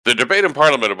The debate in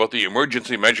Parliament about the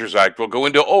Emergency Measures Act will go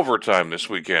into overtime this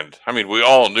weekend. I mean, we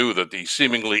all knew that the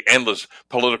seemingly endless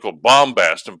political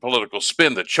bombast and political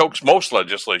spin that chokes most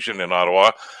legislation in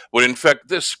Ottawa would infect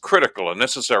this critical and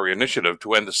necessary initiative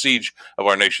to end the siege of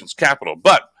our nation's capital.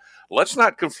 But let's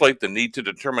not conflate the need to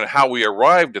determine how we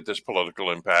arrived at this political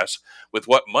impasse with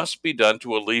what must be done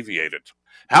to alleviate it.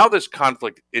 How this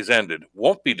conflict is ended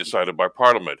won't be decided by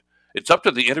Parliament. It's up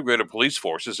to the integrated police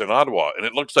forces in Ottawa, and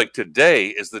it looks like today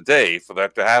is the day for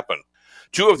that to happen.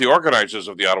 Two of the organizers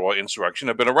of the Ottawa insurrection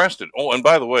have been arrested. Oh, and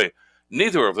by the way,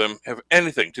 neither of them have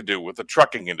anything to do with the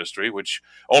trucking industry, which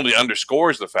only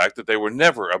underscores the fact that they were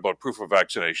never about proof of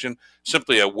vaccination,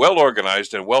 simply a well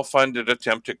organized and well funded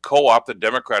attempt to co opt the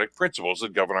democratic principles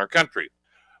that govern our country.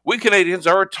 We Canadians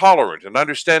are a tolerant and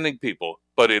understanding people,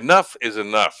 but enough is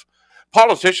enough.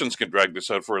 Politicians can drag this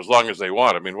out for as long as they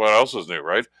want. I mean, what else is new,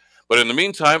 right? But in the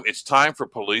meantime, it's time for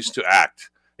police to act.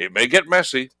 It may get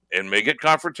messy, it may get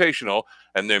confrontational,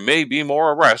 and there may be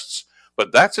more arrests,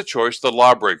 but that's a choice the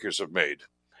lawbreakers have made.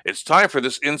 It's time for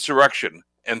this insurrection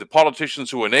and the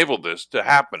politicians who enabled this to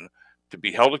happen to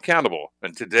be held accountable,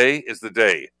 and today is the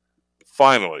day.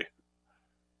 Finally,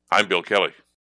 I'm Bill Kelly.